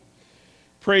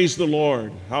Praise the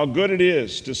Lord. How good it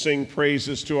is to sing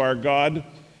praises to our God.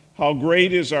 How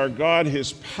great is our God.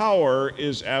 His power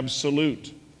is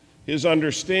absolute. His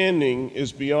understanding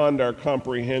is beyond our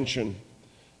comprehension.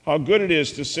 How good it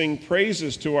is to sing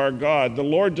praises to our God. The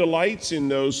Lord delights in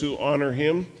those who honor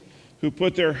him, who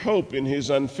put their hope in his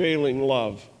unfailing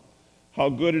love. How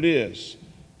good it is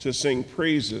to sing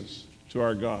praises to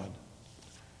our God.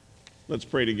 Let's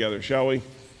pray together, shall we?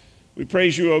 We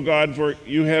praise you, O God, for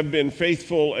you have been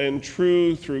faithful and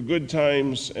true through good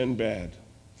times and bad.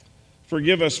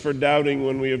 Forgive us for doubting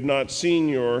when we have not seen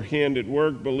your hand at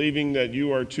work, believing that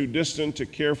you are too distant to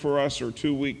care for us or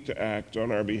too weak to act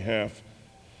on our behalf.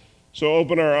 So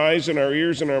open our eyes and our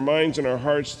ears and our minds and our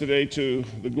hearts today to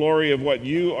the glory of what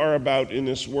you are about in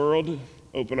this world.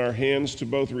 Open our hands to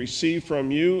both receive from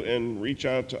you and reach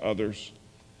out to others.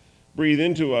 Breathe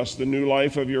into us the new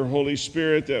life of your Holy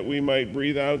Spirit that we might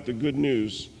breathe out the good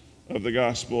news of the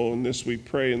gospel. And this we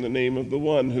pray in the name of the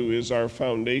one who is our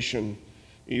foundation,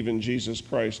 even Jesus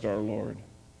Christ our Lord.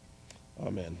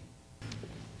 Amen.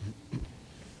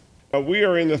 We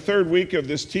are in the third week of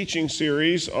this teaching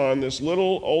series on this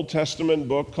little Old Testament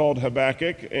book called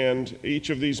Habakkuk, and each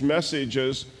of these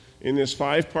messages in this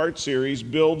 5-part series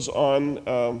builds on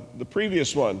the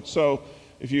previous one. So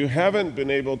if you haven't been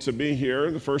able to be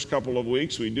here the first couple of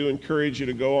weeks, we do encourage you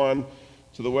to go on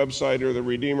to the website or the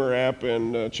Redeemer app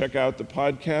and check out the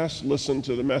podcast, listen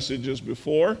to the messages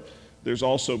before. There's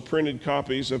also printed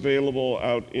copies available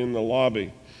out in the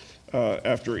lobby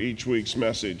after each week's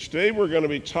message. Today we're going to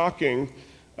be talking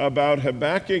about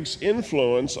Habakkuk's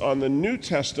influence on the New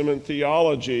Testament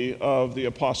theology of the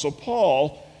Apostle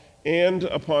Paul and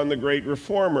upon the great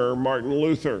reformer Martin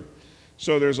Luther.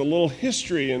 So there's a little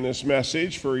history in this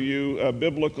message for you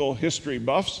biblical history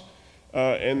buffs,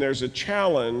 and there's a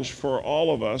challenge for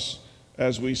all of us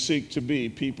as we seek to be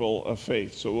people of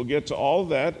faith. So we'll get to all of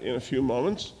that in a few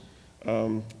moments,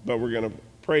 but we're going to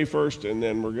pray first, and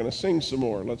then we're going to sing some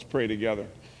more. Let's pray together.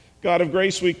 God of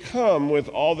grace, we come with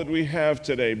all that we have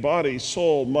today, body,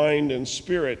 soul, mind, and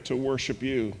spirit, to worship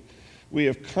you. We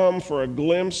have come for a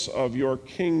glimpse of your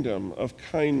kingdom of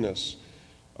kindness,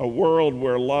 a world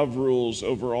where love rules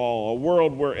over all, a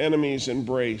world where enemies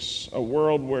embrace, a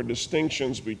world where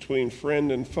distinctions between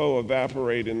friend and foe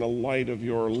evaporate in the light of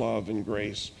your love and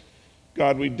grace.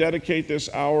 God, we dedicate this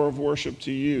hour of worship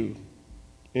to you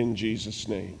in Jesus'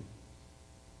 name.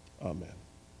 Amen.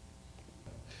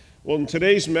 Well, in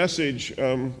today's message,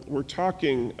 we're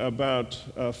talking about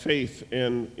faith,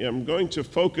 and I'm going to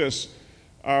focus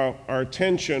our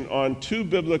attention on 2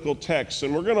 biblical texts,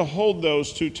 and we're going to hold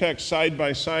those 2 texts side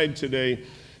by side today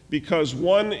because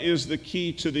one is the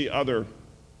key to the other.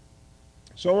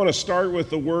 So I want to start with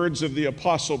the words of the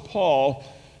Apostle Paul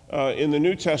in the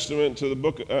New Testament to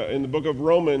in the book of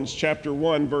Romans, chapter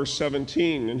 1, verse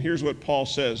 17. And here's what Paul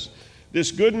says.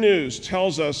 This good news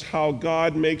tells us how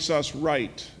God makes us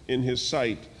right in his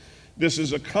sight. This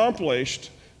is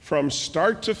accomplished from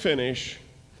start to finish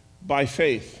by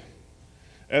faith.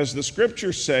 As the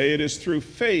scriptures say, it is through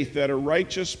faith that a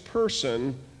righteous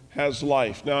person has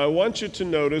life. Now, I want you to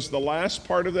notice the last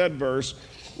part of that verse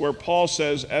where Paul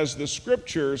says, as the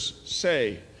scriptures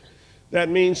say. That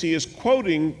means he is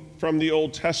quoting from the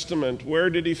Old Testament. Where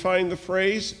did he find the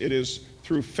phrase? It is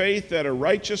through faith that a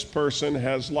righteous person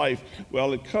has life.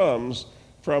 Well, it comes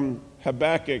from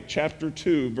Habakkuk chapter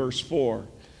 2, verse 4.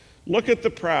 Look at the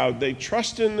proud. They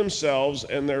trust in themselves,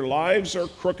 and their lives are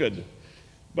crooked.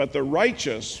 But the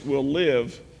righteous will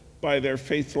live by their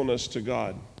faithfulness to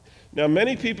God. Now,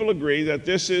 many people agree that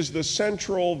this is the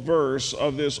central verse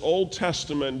of this Old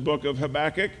Testament book of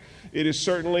Habakkuk. It is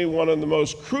certainly one of the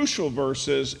most crucial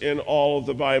verses in all of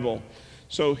the Bible.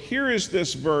 So here is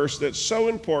this verse that's so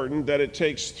important that it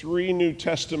takes 3 New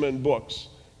Testament books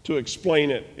to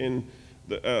explain it. In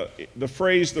the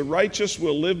phrase, the righteous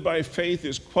will live by faith,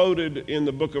 is quoted in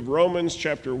the book of Romans,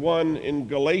 chapter 1, in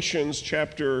Galatians,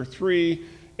 chapter 3,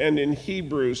 and in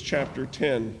Hebrews chapter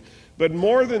 10. But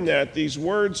more than that, these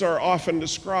words are often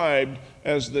described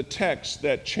as the text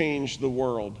that changed the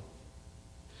world.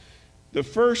 It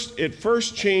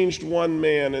first changed one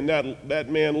man, and that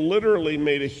man literally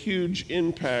made a huge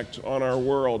impact on our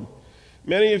world.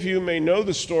 Many of you may know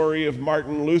the story of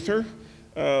Martin Luther,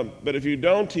 but if you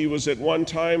don't, he was at one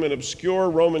time an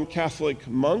obscure Roman Catholic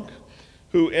monk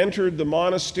who entered the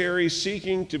monastery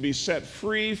seeking to be set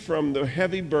free from the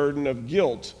heavy burden of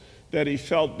guilt that he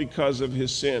felt because of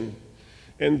his sin.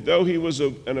 And though he was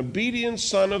an obedient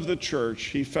son of the church,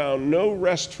 he found no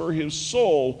rest for his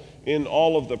soul in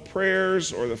all of the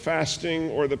prayers or the fasting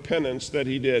or the penance that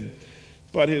he did.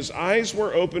 But his eyes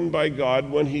were opened by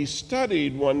God when he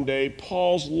studied one day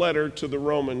Paul's letter to the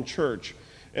Roman church.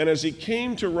 And as he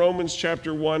came to Romans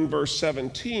chapter 1, verse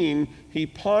 17, he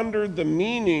pondered the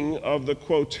meaning of the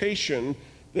quotation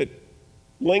that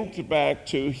linked back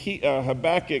to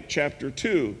Habakkuk chapter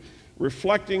 2.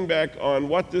 Reflecting back on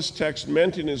what this text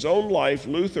meant in his own life,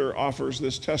 Luther offers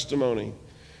this testimony.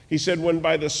 He said, "When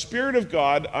by the Spirit of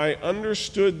God I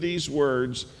understood these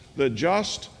words, 'The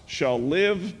just shall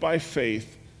live by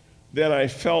faith,' then I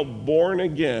felt born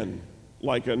again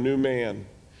like a new man.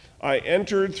 I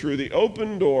entered through the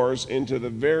open doors into the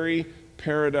very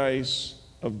paradise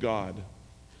of God."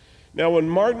 Now, when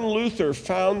Martin Luther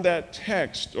found that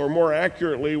text, or more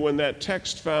accurately, when that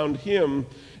text found him,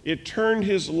 it turned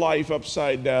his life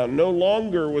upside down. No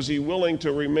longer was he willing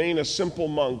to remain a simple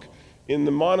monk in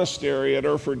the monastery at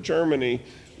Erfurt, Germany.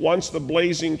 Once the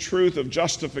blazing truth of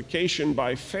justification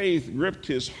by faith gripped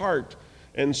his heart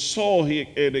and soul,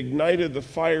 it ignited the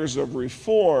fires of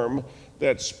reform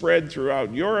that spread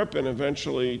throughout Europe and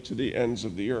eventually to the ends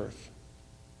of the earth.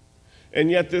 And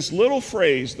yet this little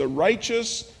phrase, "the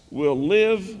righteous will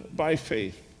live by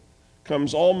faith,"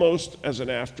 comes almost as an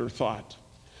afterthought.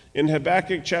 In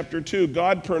Habakkuk chapter 2,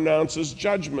 God pronounces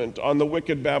judgment on the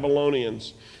wicked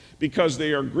Babylonians because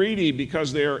they are greedy,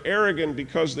 because they are arrogant,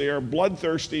 because they are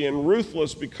bloodthirsty and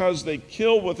ruthless, because they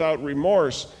kill without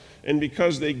remorse, and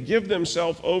because they give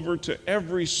themselves over to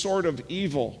every sort of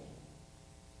evil.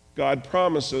 God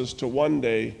promises to one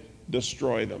day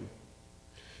destroy them.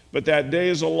 But that day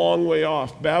is a long way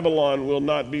off. Babylon will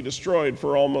not be destroyed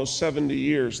for almost 70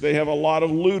 years. They have a lot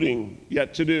of looting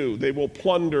yet to do. They will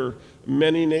plunder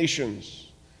many nations.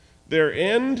 Their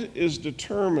end is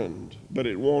determined, but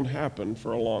it won't happen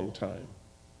for a long time.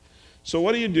 So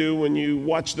what do you do when you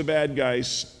watch the bad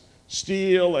guys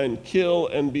steal and kill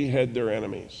and behead their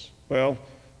enemies? Well,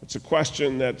 it's a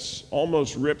question that's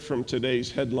almost ripped from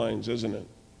today's headlines, isn't it?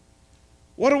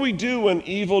 What do we do when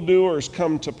evildoers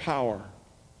come to power?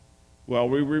 Well,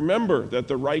 we remember that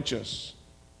the righteous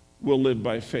will live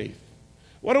by faith.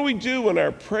 What do we do when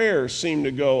our prayers seem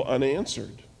to go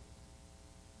unanswered?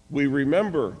 We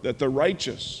remember that the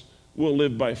righteous will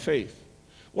live by faith.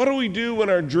 What do we do when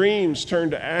our dreams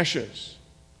turn to ashes?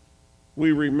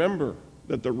 We remember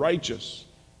that the righteous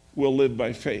will live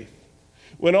by faith.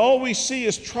 When all we see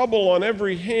is trouble on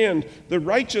every hand, the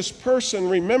righteous person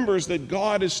remembers that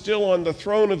God is still on the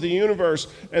throne of the universe,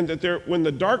 and that when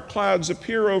the dark clouds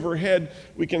appear overhead,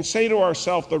 we can say to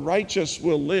ourselves, the righteous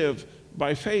will live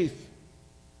by faith.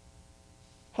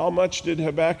 How much did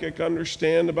Habakkuk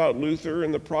understand about Luther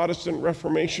and the Protestant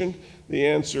Reformation? The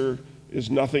answer is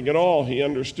nothing at all. He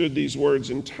understood these words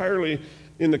entirely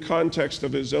in the context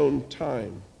of his own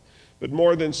time. But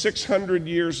more than 600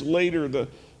 years later,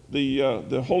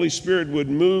 the Holy Spirit would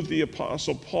move the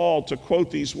Apostle Paul to quote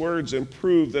these words and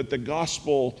prove that the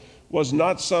gospel was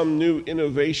not some new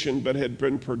innovation, but had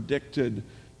been predicted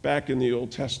back in the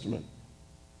Old Testament.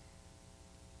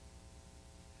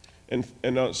 And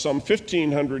some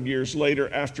 1,500 years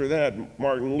later after that,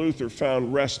 Martin Luther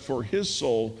found rest for his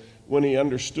soul when he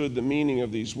understood the meaning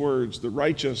of these words: the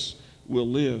righteous will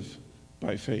live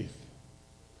by faith.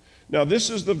 Now, this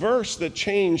is the verse that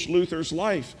changed Luther's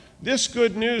life. This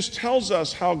good news tells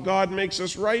us how God makes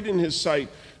us right in his sight.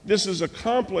 This is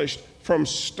accomplished from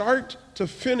start to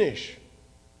finish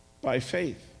by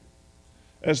faith.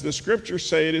 As the scriptures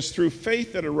say, it is through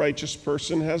faith that a righteous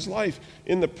person has life.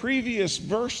 In the previous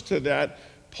verse to that,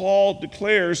 Paul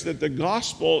declares that the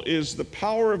gospel is the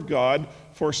power of God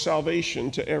for salvation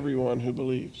to everyone who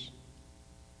believes.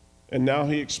 And now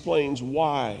he explains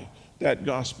why that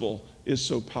gospel is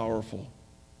so powerful.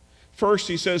 First,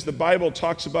 he says the Bible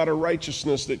talks about a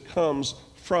righteousness that comes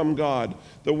from God.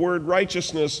 The word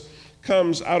righteousness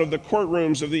comes out of the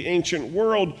courtrooms of the ancient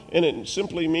world, and it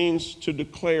simply means to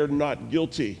declare not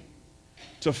guilty,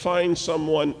 to find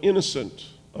someone innocent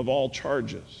of all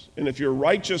charges. And if you're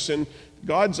righteous in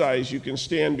God's eyes, you can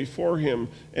stand before him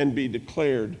and be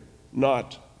declared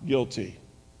not guilty.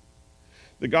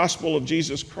 The gospel of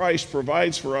Jesus Christ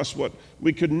provides for us what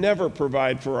we could never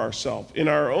provide for ourselves. In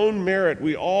our own merit,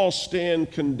 we all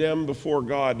stand condemned before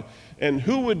God. And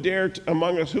who would dare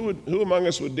among us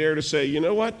would dare to say, you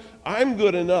know what? I'm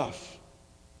good enough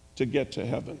to get to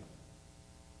heaven.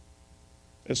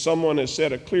 As someone has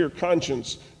said, a clear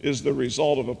conscience is the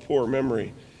result of a poor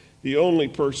memory. The only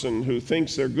person who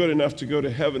thinks they're good enough to go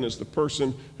to heaven is the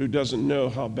person who doesn't know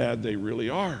how bad they really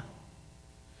are.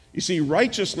 You see,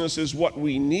 righteousness is what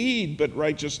we need, but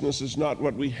righteousness is not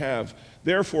what we have.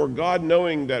 Therefore, God,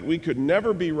 knowing that we could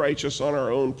never be righteous on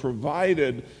our own,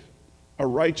 provided a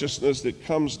righteousness that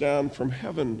comes down from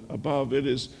heaven above. It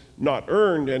is not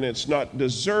earned and it's not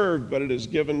deserved, but it is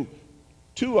given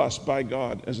to us by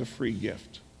God as a free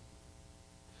gift.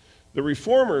 The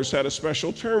Reformers had a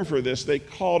special term for this. They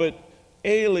called it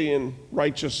alien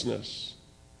righteousness.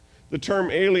 The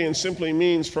term alien simply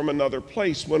means from another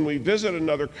place. When we visit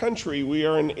another country, we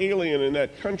are an alien in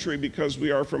that country because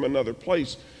we are from another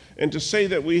place. And to say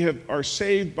that we are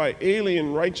saved by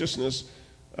alien righteousness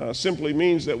simply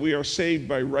means that we are saved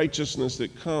by righteousness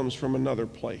that comes from another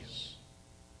place.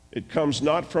 It comes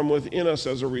not from within us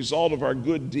as a result of our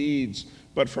good deeds,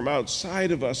 but from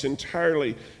outside of us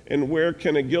entirely. And where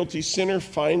can a guilty sinner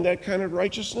find that kind of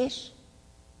righteousness?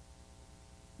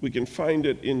 We can find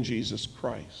it in Jesus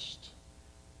Christ.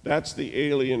 That's the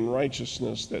alien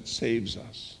righteousness that saves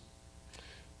us.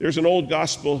 There's an old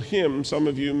gospel hymn, some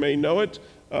of you may know it.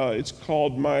 It's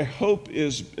called "My Hope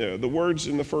Is," the words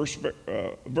in the first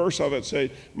verse of it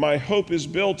say, "My hope is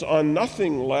built on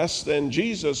nothing less than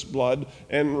Jesus' blood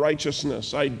and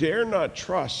righteousness. I dare not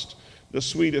trust the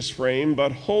sweetest frame,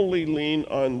 but wholly lean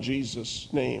on Jesus'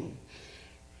 name."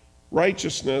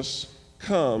 Righteousness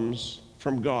comes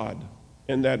from God,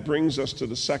 and that brings us to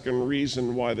the second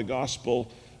reason why the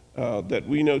gospel that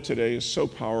we know today is so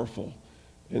powerful,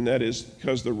 and that is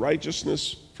because the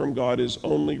righteousness from God is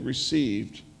only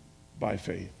received by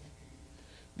faith.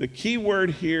 The key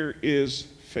word here is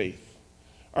faith.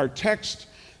 Our text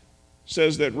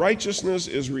says that righteousness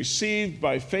is received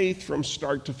by faith from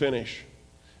start to finish.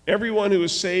 Everyone who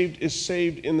is saved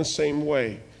in the same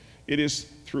way. It is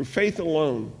through faith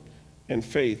alone and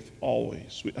faith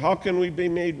always. How can we be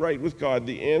made right with God?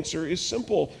 The answer is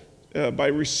simple, by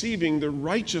receiving the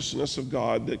righteousness of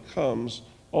God that comes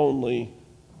only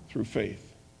through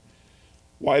faith.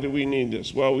 Why do we need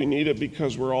this? Well, we need it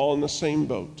because we're all in the same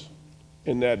boat,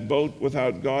 and that boat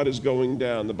without God is going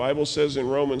down. The Bible says in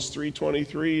Romans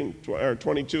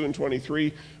 3:22 and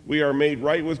 23, we are made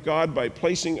right with God by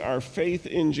placing our faith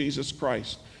in Jesus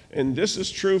Christ. And this is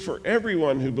true for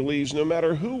everyone who believes, no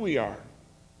matter who we are.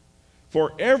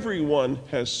 For everyone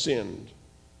has sinned,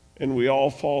 and we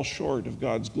all fall short of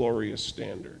God's glorious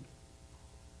standard.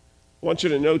 I want you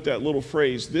to note that little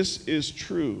phrase, "This is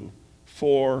true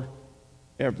for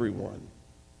everyone."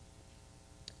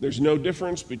 There's no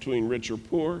difference between rich or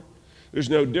poor. There's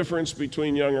no difference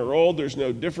between young or old. There's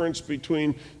no difference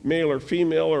between male or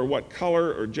female or what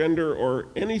color or gender or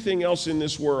anything else in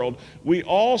this world. We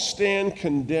all stand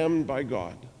condemned by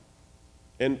God,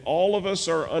 and all of us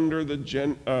are under the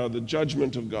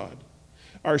judgment of God.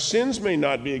 Our sins may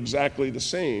not be exactly the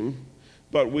same,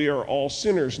 but we are all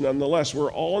sinners nonetheless.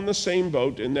 We're all in the same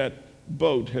boat, and that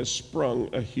boat has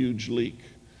sprung a huge leak.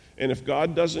 And if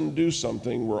God doesn't do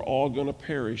something, we're all going to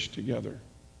perish together.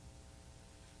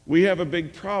 We have a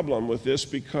big problem with this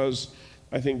because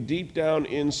I think deep down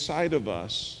inside of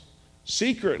us,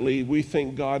 secretly, we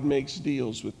think God makes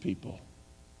deals with people.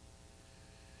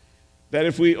 That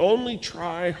if we only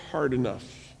try hard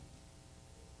enough,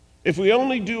 if we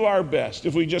only do our best,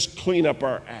 if we just clean up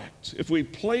our act, if we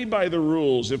play by the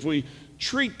rules, if we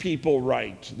treat people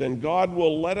right, then God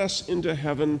will let us into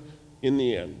heaven in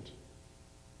the end.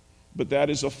 But that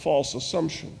is a false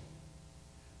assumption.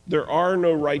 There are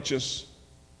no righteous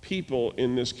people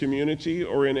in this community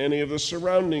or in any of the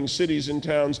surrounding cities and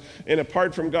towns, and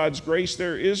apart from God's grace,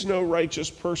 there is no righteous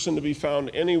person to be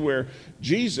found anywhere.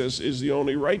 Jesus is the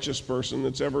only righteous person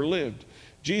that's ever lived.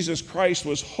 Jesus Christ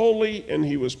was holy and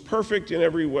he was perfect in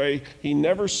every way. He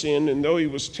never sinned, and though he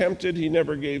was tempted, he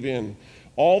never gave in.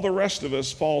 All the rest of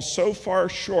us fall so far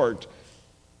short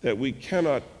that we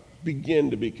cannot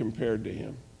begin to be compared to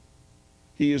him.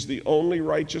 He is the only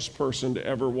righteous person to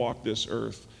ever walk this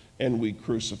earth, and we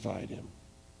crucified him.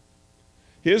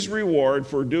 His reward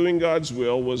for doing God's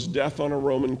will was death on a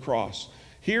Roman cross.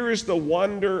 Here is the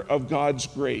wonder of God's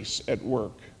grace at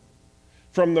work.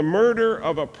 From the murder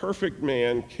of a perfect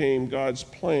man came God's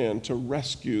plan to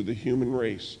rescue the human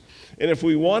race. And if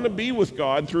we want to be with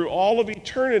God through all of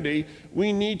eternity,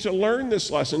 we need to learn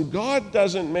this lesson. God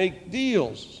doesn't make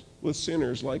deals with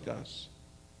sinners like us.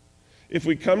 If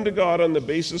we come to God on the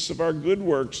basis of our good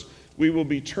works, we will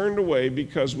be turned away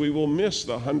because we will miss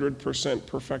the 100%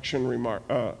 perfection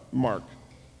mark.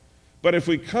 But if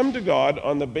we come to God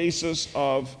on the basis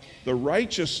of the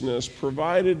righteousness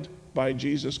provided by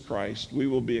Jesus Christ, we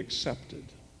will be accepted.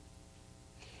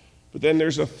 But then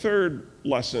there's a third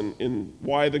lesson in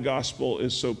why the gospel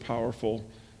is so powerful,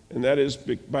 and that is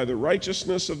by the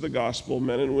righteousness of the gospel,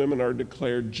 men and women are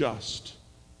declared just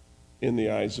in the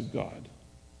eyes of God.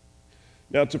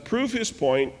 Now, to prove his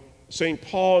point, St.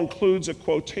 Paul includes a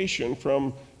quotation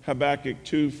from Habakkuk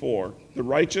 2:4. The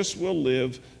righteous will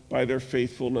live by their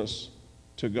faithfulness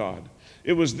to God.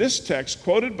 It was this text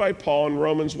quoted by Paul in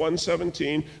Romans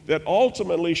 1:17 that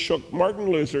ultimately shook Martin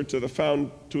Luther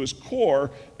to his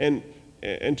core and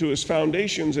and to his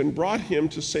foundations and brought him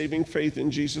to saving faith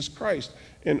in Jesus Christ.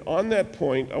 And on that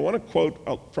point, I want to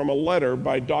quote from a letter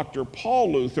by Dr.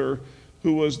 Paul Luther,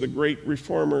 who was the great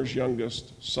reformer's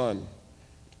youngest son.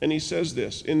 And he says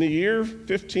this: "In the year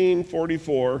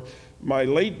 1544, my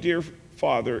late dear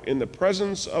father, in the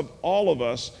presence of all of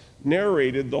us,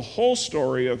 narrated the whole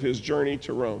story of his journey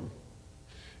to Rome.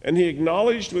 And he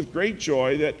acknowledged with great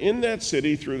joy that in that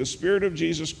city, through the Spirit of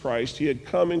Jesus Christ, he had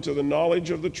come into the knowledge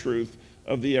of the truth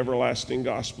of the everlasting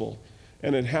gospel.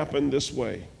 And it happened this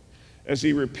way. As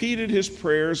he repeated his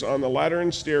prayers on the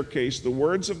Lateran staircase, the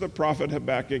words of the prophet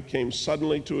Habakkuk came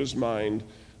suddenly to his mind: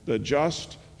 'The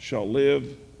just shall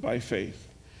live by faith.'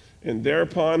 And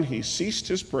thereupon he ceased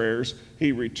his prayers.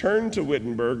 He returned to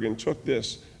Wittenberg and took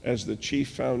this as the chief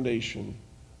foundation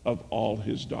of all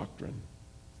his doctrine."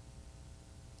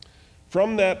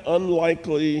 From that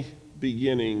unlikely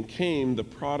beginning came the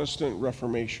Protestant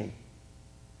Reformation.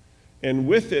 And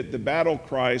with it, the battle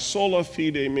cry, sola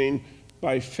fide, mean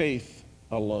by faith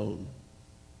alone.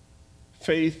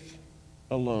 Faith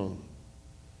alone.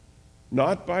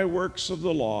 Not by works of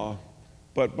the law,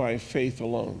 but by faith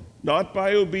alone. Not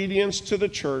by obedience to the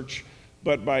church,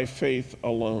 but by faith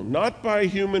alone. Not by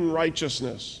human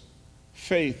righteousness,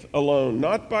 faith alone.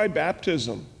 Not by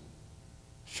baptism,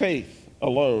 faith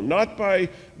alone. Not by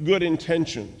good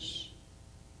intentions,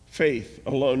 faith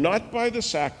alone. Not by the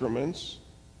sacraments,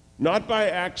 not by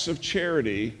acts of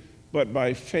charity, but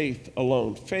by faith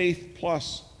alone. Faith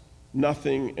plus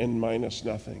nothing and minus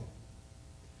nothing.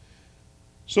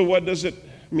 So what does it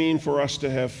mean for us to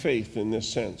have faith in this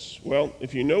sense? Well,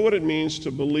 if you know what it means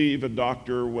to believe a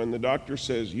doctor when the doctor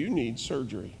says you need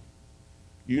surgery,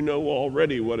 you know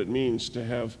already what it means to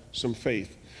have some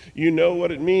faith. You know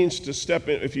what it means to step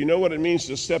in. If you know what it means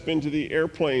to step into the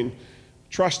airplane,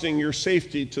 trusting your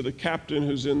safety to the captain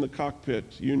who's in the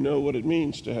cockpit, you know what it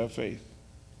means to have faith.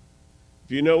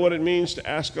 If you know what it means to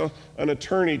ask an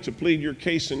attorney to plead your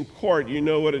case in court, you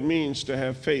know what it means to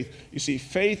have faith. You see,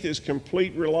 faith is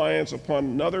complete reliance upon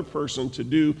another person to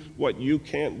do what you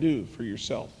can't do for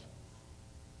yourself.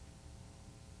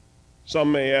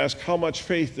 Some may ask, how much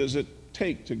faith does it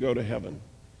take to go to heaven?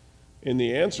 And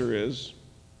the answer is,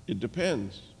 it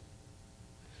depends.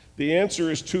 The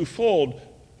answer is twofold: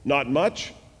 not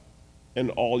much and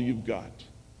all you've got.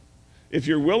 If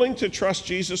you're willing to trust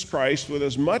Jesus Christ with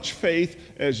as much faith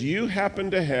as you happen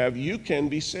to have, you can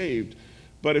be saved.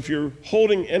 But if you're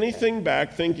holding anything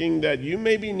back, thinking that you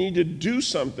maybe need to do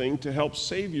something to help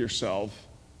save yourself,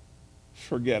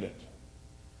 forget it.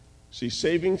 See,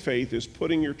 saving faith is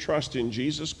putting your trust in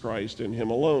Jesus Christ and Him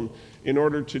alone. In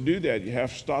order to do that, you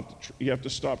have to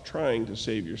stop trying to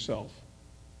save yourself.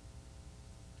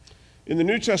 In the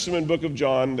New Testament book of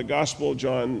John, the Gospel of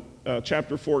John,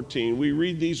 chapter 14, we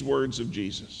read these words of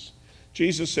Jesus.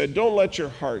 Jesus said, "Don't let your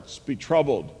hearts be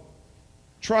troubled.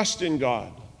 Trust in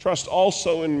God. Trust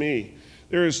also in me.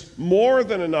 There is more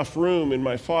than enough room in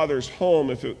my Father's home.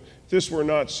 If this were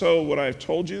not so, would I have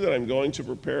told you that I'm going to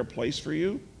prepare a place for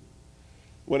you?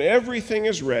 When everything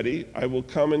is ready, I will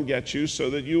come and get you so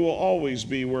that you will always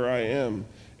be where I am,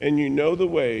 and you know the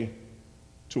way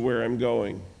to where I'm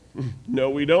going." "No,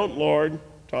 we don't, Lord,"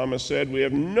 Thomas said. "We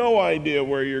have no idea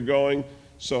where you're going,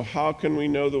 so how can we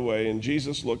know the way?" And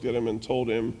Jesus looked at him and told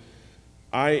him,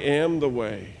 "I am the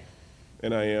way,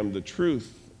 and I am the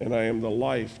truth, and I am the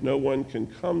life. No one can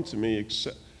come to me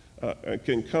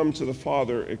can come to the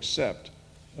Father except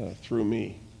through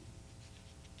me."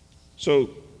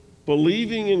 So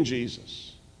believing in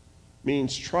Jesus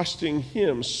means trusting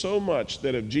Him so much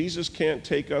that if Jesus can't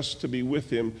take us to be with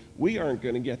Him, we aren't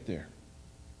going to get there.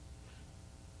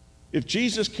 If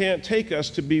Jesus can't take us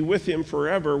to be with Him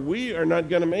forever, we are not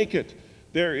going to make it.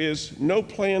 There is no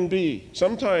plan B.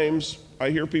 Sometimes I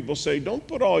hear people say, don't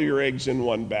put all your eggs in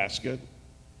one basket.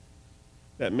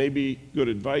 That may be good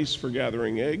advice for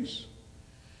gathering eggs,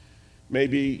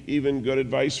 maybe even good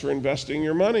advice for investing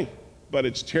your money. But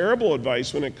it's terrible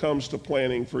advice when it comes to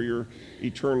planning for your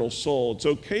eternal soul. It's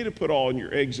okay to put all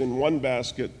your eggs in one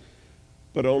basket,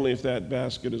 but only if that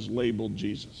basket is labeled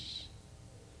Jesus.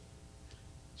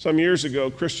 Some years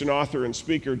ago, Christian author and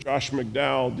speaker Josh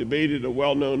McDowell debated a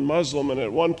well-known Muslim, and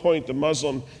at one point the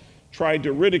Muslim tried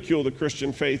to ridicule the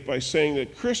Christian faith by saying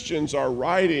that Christians are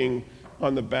riding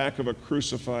on the back of a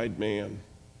crucified man.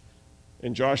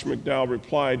 And Josh McDowell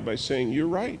replied by saying, "You're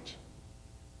right.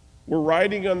 We're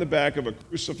riding on the back of a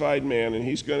crucified man, and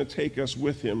He's going to take us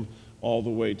with Him all the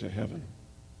way to heaven."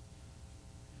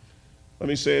 Let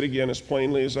me say it again as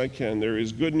plainly as I can. There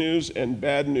is good news and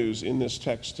bad news in this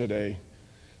text today.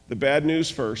 The bad news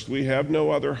first: we have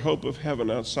no other hope of heaven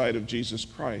outside of Jesus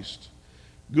Christ.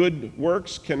 Good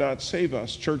works cannot save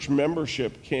us. Church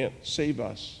membership can't save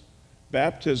us.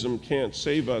 Baptism can't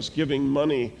save us. Giving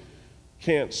money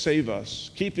can't save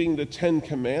us. Keeping the 10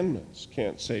 Commandments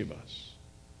can't save us.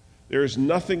 There is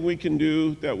nothing we can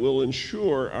do that will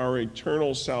ensure our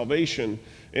eternal salvation.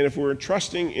 And if we're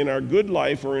trusting in our good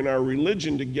life or in our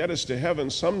religion to get us to heaven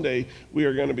someday, we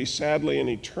are going to be sadly and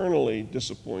eternally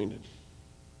disappointed.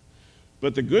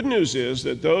 But the good news is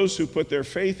that those who put their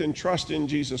faith and trust in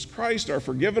Jesus Christ are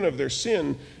forgiven of their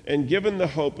sin and given the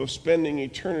hope of spending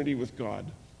eternity with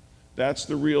God. That's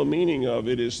the real meaning of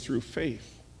it is through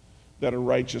faith that a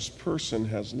righteous person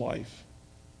has life.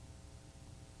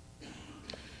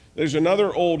 There's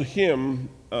another old hymn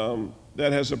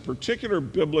that has a particular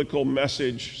biblical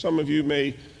message. Some of you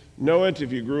may know it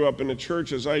if you grew up in a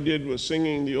church, as I did, with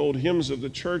singing the old hymns of the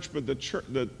church, but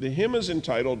the hymn is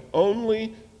entitled,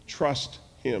 Only Trust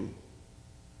Him.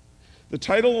 The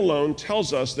title alone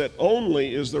tells us that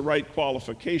only is the right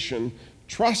qualification,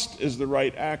 trust is the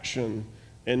right action,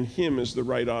 and Him is the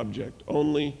right object.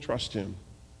 Only trust Him.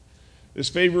 This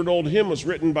favorite old hymn was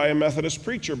written by a Methodist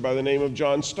preacher by the name of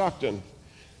John Stockton.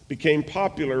 Became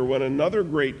popular when another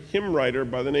great hymn writer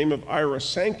by the name of Ira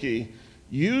Sankey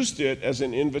used it as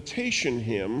an invitation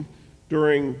hymn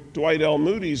during Dwight L.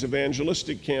 Moody's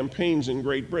evangelistic campaigns in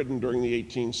Great Britain during the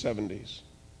 1870s.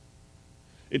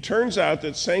 It turns out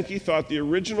that Sankey thought the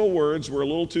original words were a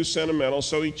little too sentimental,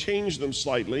 so he changed them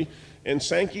slightly, and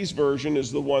Sankey's version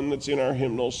is the one that's in our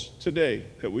hymnals today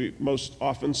that we most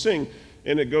often sing.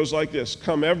 And it goes like this: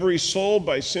 Come every soul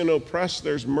by sin oppressed,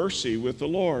 there's mercy with the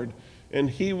Lord, and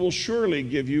He will surely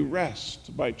give you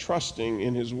rest by trusting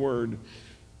in His word.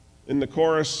 In the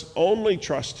chorus, only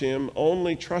trust Him,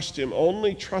 only trust Him,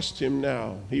 only trust Him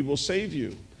now. He will save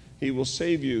you, He will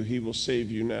save you, He will save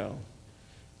you now.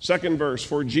 Second verse,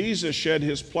 for Jesus shed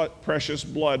His precious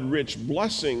blood, rich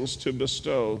blessings to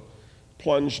bestow,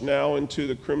 plunged now into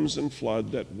the crimson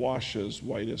flood that washes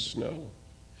white as snow.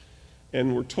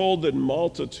 And we're told that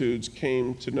multitudes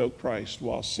came to know Christ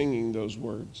while singing those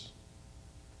words.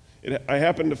 I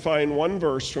happened to find one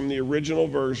verse from the original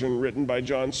version written by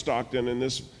John Stockton, and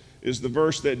this is the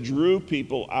verse that drew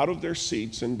people out of their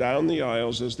seats and down the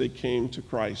aisles as they came to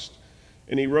Christ.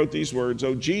 And he wrote these words,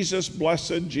 O Jesus,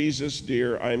 blessed Jesus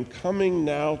dear, I am coming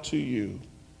now to you,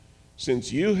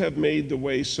 since you have made the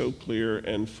way so clear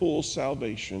and full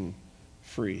salvation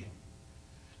free.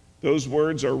 Those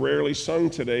words are rarely sung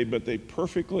today, but they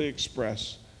perfectly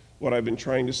express what I've been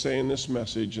trying to say in this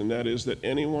message, and that is that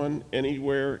anyone,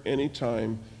 anywhere,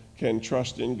 anytime can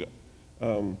trust in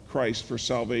Christ for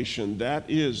salvation. That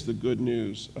is the good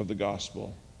news of the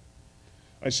gospel.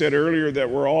 I said earlier that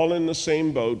we're all in the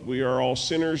same boat. We are all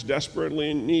sinners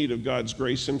desperately in need of God's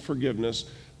grace and forgiveness.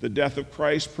 The death of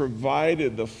Christ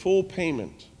provided the full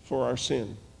payment for our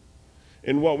sin.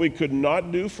 And what we could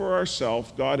not do for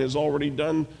ourselves, God has already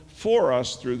done for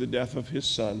us through the death of His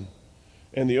Son.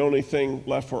 And the only thing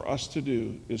left for us to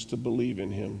do is to believe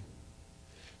in Him.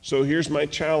 So here's my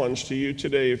challenge to you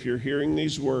today. If you're hearing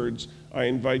these words, I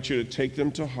invite you to take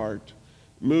them to heart.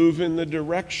 Move in the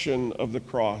direction of the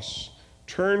cross.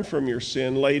 Turn from your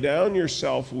sin, lay down your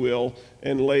self-will,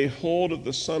 and lay hold of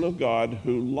the Son of God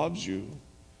who loves you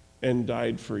and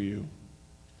died for you.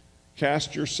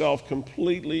 Cast yourself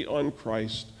completely on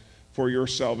Christ for your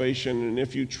salvation, and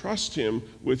if you trust Him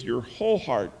with your whole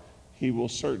heart, He will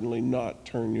certainly not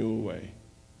turn you away.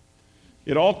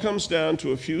 It all comes down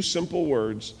to a few simple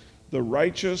words. The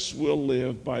righteous will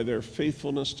live by their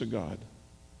faithfulness to God.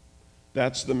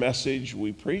 That's the message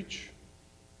we preach.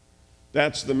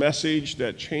 That's the message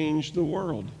that changed the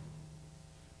world.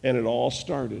 And it all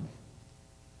started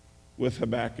with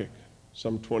Habakkuk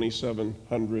some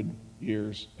 2,700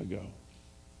 years ago.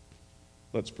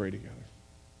 Let's pray together.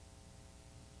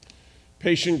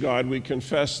 Patient God, we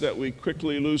confess that we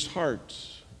quickly lose heart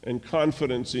and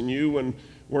confidence in you when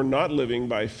we're not living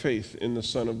by faith in the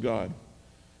Son of God.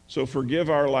 So forgive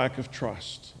our lack of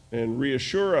trust and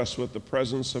reassure us with the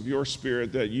presence of your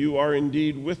Spirit that you are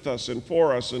indeed with us and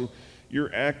for us, and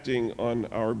you're acting on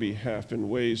our behalf in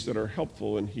ways that are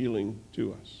helpful and healing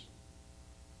to us.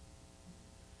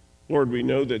 Lord, we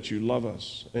know that you love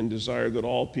us and desire that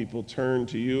all people turn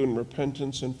to you in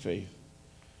repentance and faith.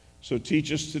 So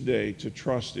teach us today to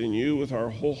trust in you with our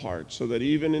whole heart, so that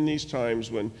even in these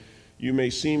times when you may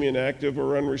seem inactive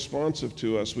or unresponsive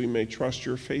to us, we may trust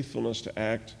your faithfulness to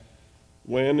act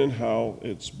when and how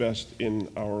it's best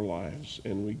in our lives.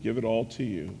 And we give it all to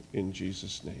you in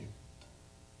Jesus' name.